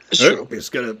just it's true. You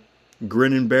just gotta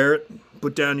grin and bear it,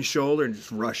 put down your shoulder, and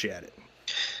just rush at it.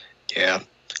 Yeah,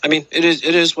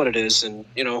 it is what it is, and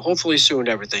hopefully soon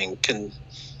everything can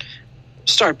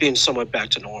start being somewhat back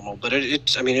to normal. But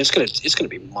it's gonna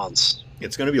be months.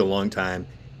 It's gonna be a long time,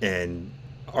 and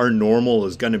our normal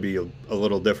is gonna be a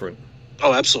little different.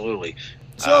 Oh, absolutely.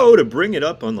 So to bring it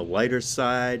up on the lighter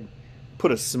side,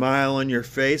 put a smile on your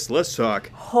face, let's talk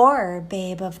Horror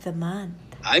Babe of the Month.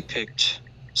 I picked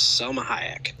Selma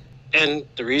Hayek. And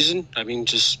the reason,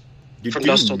 just from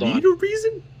Dusk Till Dawn. You need a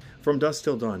reason? From Dusk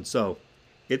Till Dawn. So,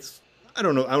 it's, I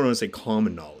don't want to say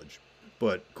common knowledge,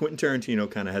 but Quentin Tarantino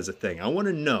kind of has a thing. I want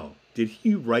to know, did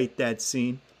he write that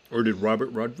scene, or did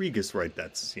Robert Rodriguez write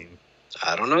that scene?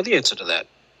 I don't know the answer to that.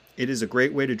 It is a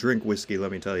great way to drink whiskey,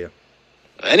 let me tell you.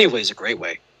 Anyway's a great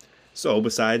way. So,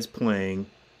 besides playing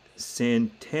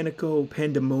Santanico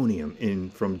Pandemonium in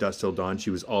From Dusk Till Dawn, she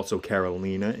was also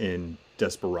Carolina in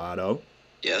Desperado.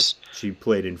 Yes. She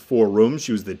played in 4 Rooms.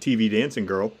 She was the TV dancing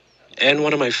girl. And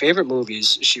one of my favorite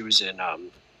movies, she was in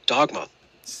Dogma.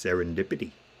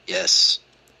 Serendipity. Yes.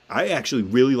 I actually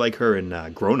really like her in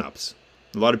Grown Ups.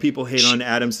 A lot of people hate on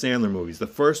Adam Sandler movies. The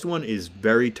first one is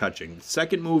very touching. The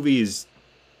second movie is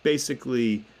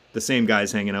basically the same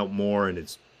guys hanging out more, and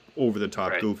it's over the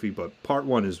top goofy. But part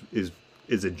 1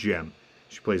 is a gem.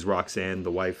 She plays Roxanne,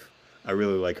 the wife. I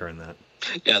really like her in that.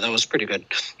 Yeah, that was pretty good.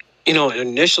 You know,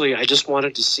 initially I just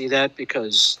wanted to see that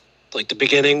because, like, the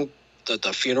beginning,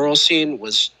 the funeral scene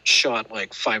was shot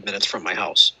like 5 minutes from my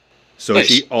house. So nice.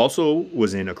 She also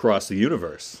was in Across the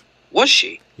Universe. Was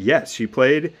she? Yes, she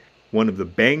played one of the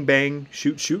Bang Bang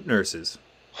Shoot nurses.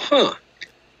 Huh.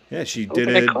 Yeah, she did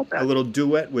a little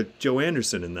duet with Joe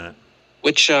Anderson in that.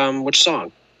 Which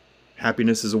song?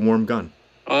 Happiness is a Warm Gun.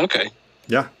 Oh, okay.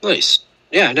 Yeah. Nice.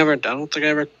 Yeah, I don't think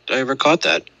I ever caught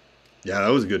that. Yeah, that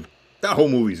was good. That whole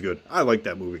movie's good. I like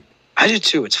that movie. I did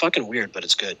too. It's fucking weird, but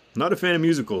it's good. Not a fan of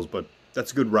musicals, but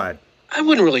that's a good ride. I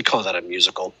wouldn't really call that a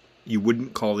musical. You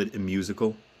wouldn't call it a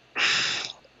musical?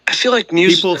 I feel like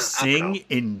music. People sing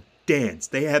and dance.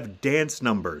 They have dance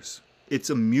numbers. It's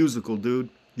a musical, dude.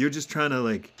 You're just trying to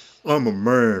like, I'm a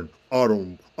man. I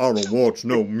don't watch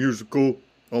no musical.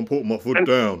 I'm putting my foot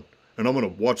down and I'm gonna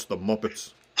watch the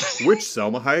Muppets. Which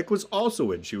Selma Hayek was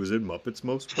also in. She was in Muppets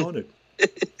Most Wanted.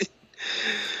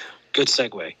 Good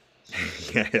segue.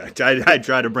 Yeah, I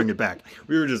tried to bring it back.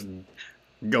 We were just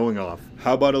going off.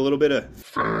 How about a little bit of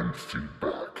Fan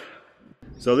feedback.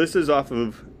 So this is off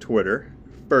of Twitter,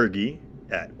 Fergie,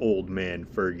 at Old Man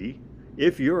Fergie.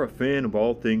 If you're a fan of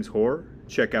all things horror,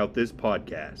 check out this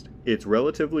podcast. It's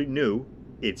relatively new.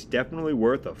 It's definitely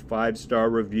worth a 5-star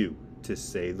review, to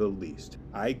say the least.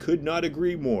 I could not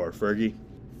agree more, Fergie.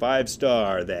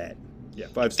 5-star that. Yeah,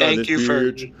 5-star Thank this you, bitch.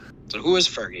 Fergie. So who is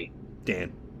Fergie?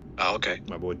 Dan. Oh, okay.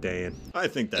 My boy Dan. I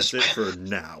think that's it for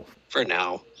now. For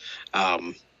now.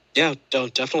 Yeah,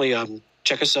 definitely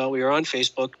check us out. We are on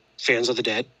Facebook, Fans of the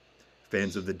Dead.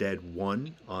 Fans of the Dead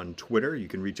 1 on Twitter. You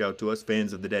can reach out to us,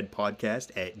 Fans of the Dead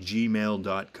Podcast at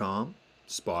gmail.com.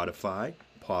 Spotify,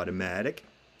 Podomatic,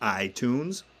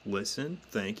 iTunes. Listen,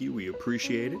 thank you. We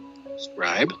appreciate it.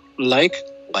 Subscribe, like.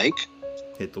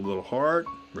 Hit the little heart,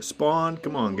 respond.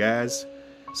 Come on, guys.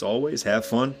 As always, have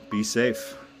fun, be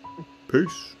safe.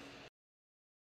 Peace.